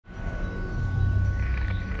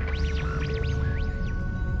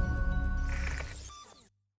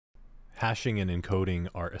Hashing and encoding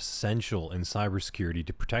are essential in cybersecurity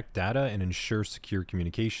to protect data and ensure secure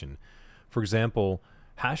communication. For example,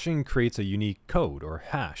 hashing creates a unique code or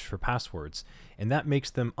hash for passwords, and that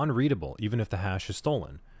makes them unreadable even if the hash is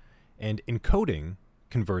stolen. And encoding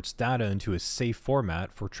converts data into a safe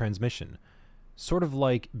format for transmission, sort of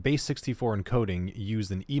like base64 encoding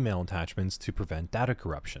used in email attachments to prevent data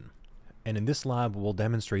corruption. And in this lab, we'll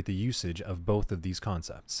demonstrate the usage of both of these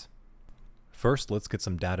concepts. First, let's get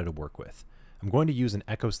some data to work with. I'm going to use an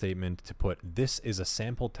echo statement to put "this is a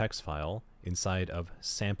sample text file" inside of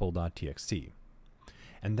sample.txt.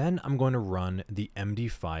 And then I'm going to run the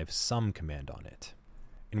MD5 sum command on it.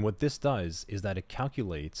 And what this does is that it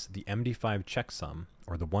calculates the MD5 checksum,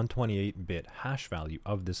 or the 128-bit hash value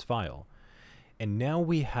of this file. And now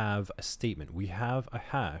we have a statement. We have a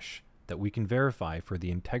hash that we can verify for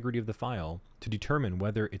the integrity of the file to determine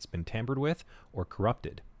whether it's been tampered with or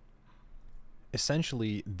corrupted.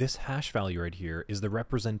 Essentially, this hash value right here is the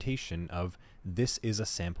representation of "this is a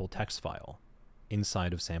sample text file"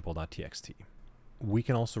 inside of sample.txt. We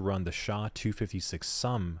can also run the SHA-256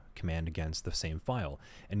 sum command against the same file,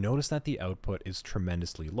 and notice that the output is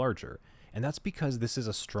tremendously larger. And that's because this is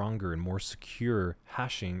a stronger and more secure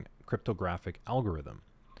hashing cryptographic algorithm.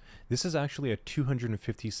 This is actually a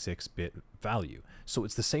 256-bit value, so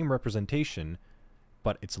it's the same representation,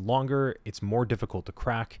 but it's longer, it's more difficult to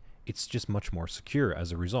crack, it's just much more secure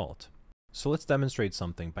as a result. So let's demonstrate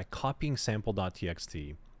something by copying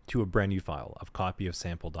sample.txt to a brand new file of copy of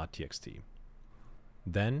sample.txt.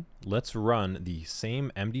 Then let's run the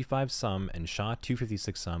same MD5 sum and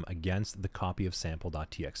SHA-256 sum against the copy of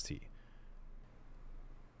sample.txt.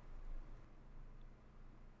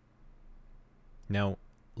 Now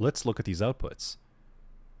let's look at these outputs.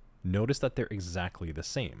 Notice that they're exactly the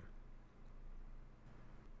same.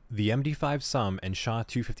 The MD5 sum and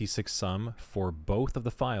SHA-256 sum for both of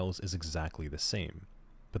the files is exactly the same,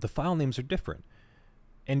 but the file names are different.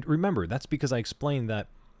 And remember, that's because I explained that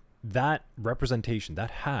that representation,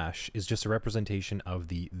 that hash, is just a representation of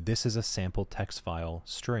the "this is a sample text file"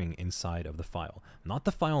 string inside of the file, not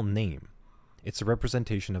the file name. It's a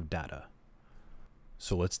representation of data.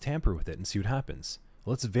 So let's tamper with it and see what happens.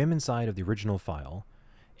 Let's vim inside of the original file,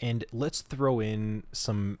 and let's throw in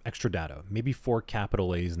some extra data, maybe 4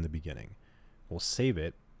 capital A's in the beginning. We'll save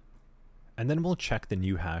it, and then we'll check the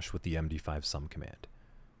new hash with the MD5 sum command.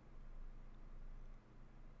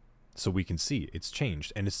 So we can see it's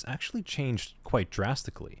changed, and it's actually changed quite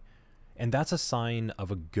drastically. And that's a sign of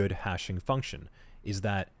a good hashing function, is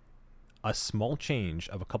that a small change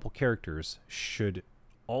of a couple characters should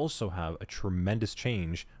also have a tremendous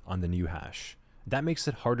change on the new hash. That makes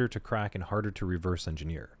it harder to crack and harder to reverse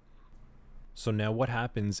engineer. So now what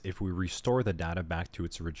happens if we restore the data back to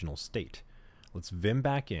its original state? Let's vim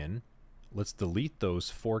back in, let's delete those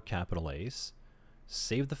 4 capital A's,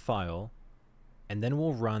 save the file, and then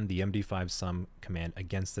we'll run the MD5 sum command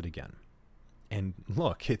against it again. And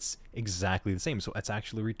look, it's exactly the same, so it's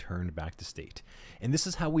actually returned back to state. And this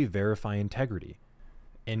is how we verify integrity.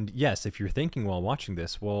 And yes, if you're thinking while watching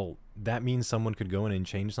this, well, that means someone could go in and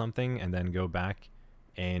change something and then go back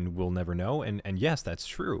and we'll never know. And yes, that's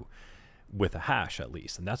true, with a hash at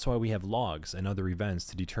least. And that's why we have logs and other events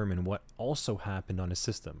to determine what also happened on a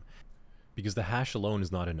system. Because the hash alone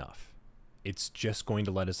is not enough. It's just going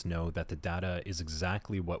to let us know that the data is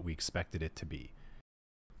exactly what we expected it to be.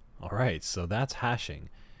 All right, so that's hashing.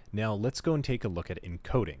 Now let's go and take a look at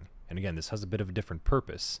encoding. And again, this has a bit of a different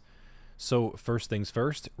purpose. So first things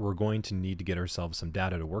first, we're going to need to get ourselves some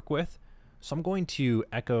data to work with. So I'm going to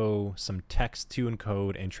echo some text to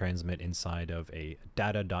encode and transmit inside of a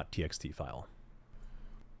data.txt file.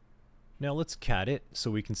 Now let's cat it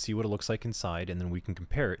so we can see what it looks like inside, and then we can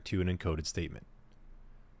compare it to an encoded statement.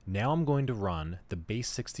 Now I'm going to run the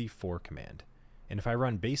base64 command. And if I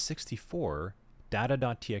run base64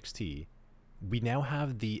 data.txt, we now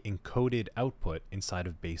have the encoded output inside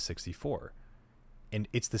of base64. And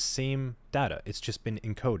it's the same data, it's just been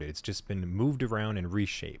encoded, it's just been moved around and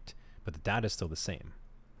reshaped, but the data is still the same.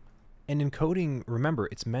 And encoding, remember,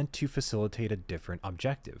 it's meant to facilitate a different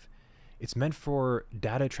objective. It's meant for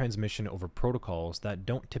data transmission over protocols that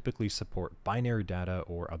don't typically support binary data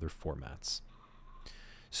or other formats.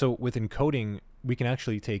 So with encoding, we can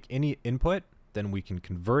actually take any input, then we can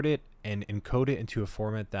convert it and encode it into a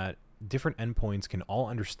format that different endpoints can all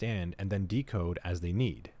understand and then decode as they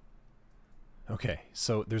need. Okay,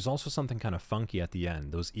 so there's also something kind of funky at the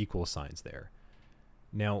end, those equal signs there.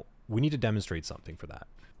 Now, we need to demonstrate something for that.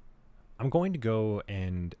 I'm going to go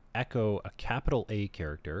and echo a capital A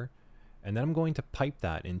character, and then I'm going to pipe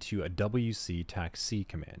that into a wc-tac-c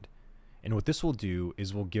command. And what this will do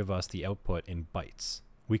is will give us the output in bytes,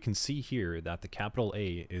 we can see here that the capital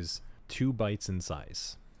A is 2 bytes in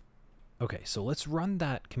size. Okay, so let's run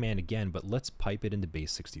that command again, but let's pipe it into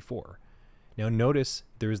base 64. Now notice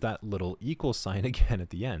there's that little equal sign again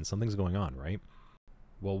at the end. Something's going on, right?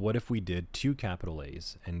 Well, what if we did 2 capital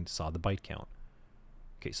A's and saw the byte count?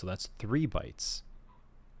 Okay, so that's 3 bytes.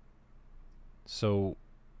 So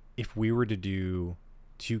if we were to do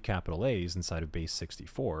 2 capital A's inside of base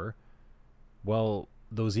 64, well,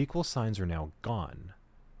 those equal signs are now gone.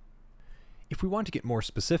 If we want to get more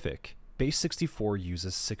specific, base 64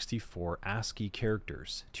 uses 64 ASCII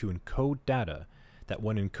characters to encode data that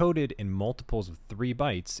when encoded in multiples of 3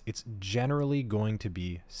 bytes, it's generally going to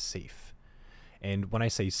be safe. And when I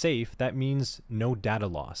say safe, that means no data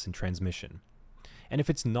loss in transmission. And if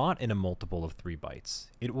it's not in a multiple of 3 bytes,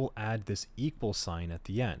 it will add this equal sign at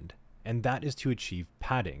the end. And that is to achieve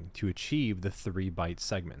padding, to achieve the 3-byte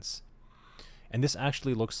segments. And this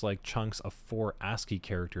actually looks like chunks of 4 ASCII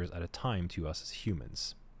characters at a time to us as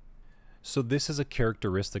humans. So this is a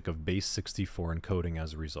characteristic of base 64 encoding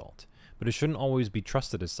as a result. But it shouldn't always be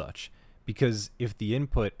trusted as such, because if the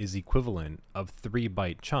input is equivalent of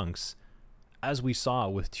 3-byte chunks, as we saw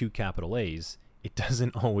with 2 capital A's, it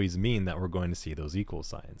doesn't always mean that we're going to see those equal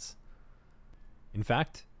signs. In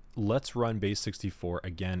fact, let's run base 64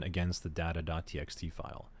 again against the data.txt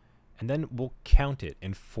file, and then we'll count it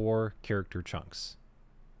in 4 character chunks.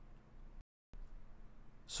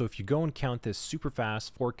 So if you go and count this super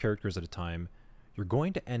fast, 4 characters at a time, you're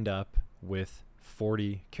going to end up with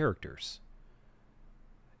 40 characters.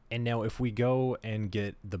 And now if we go and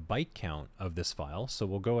get the byte count of this file, so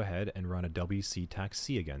we'll go ahead and run a wc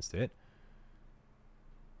tac-c against it,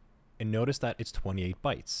 and notice that it's 28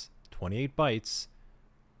 bytes. 28 bytes,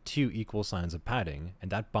 2 equal signs of padding, and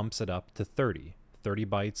that bumps it up to 30. 30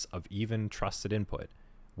 bytes of even trusted input,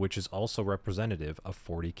 which is also representative of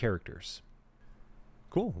 40 characters.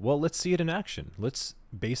 Cool, well let's see it in action. Let's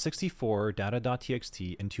base 64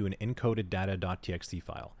 data.txt into an encoded data.txt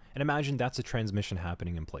file, and imagine that's a transmission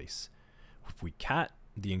happening in place. If we cat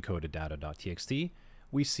the encoded data.txt,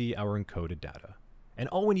 we see our encoded data. And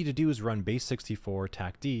all we need to do is run base 64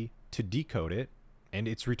 tac-d to decode it, and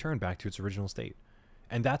it's returned back to its original state.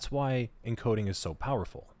 And that's why encoding is so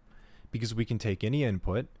powerful, because we can take any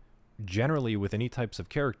input, generally with any types of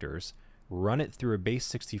characters, run it through a base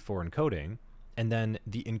 64 encoding, and then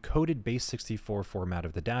the encoded base 64 format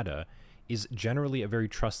of the data is generally a very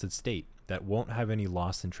trusted state that won't have any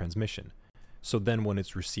loss in transmission. So then when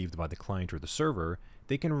it's received by the client or the server,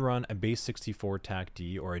 they can run a base 64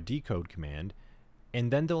 tac-d or a decode command, and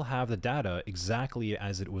then they'll have the data exactly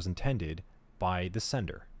as it was intended by the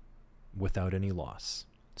sender, without any loss.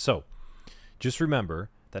 So, just remember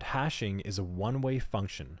that hashing is a one-way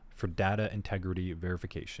function for data integrity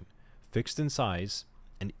verification, fixed in size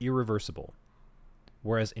and irreversible,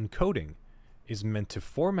 whereas encoding is meant to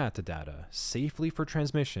format the data safely for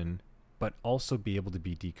transmission, but also be able to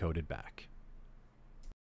be decoded back.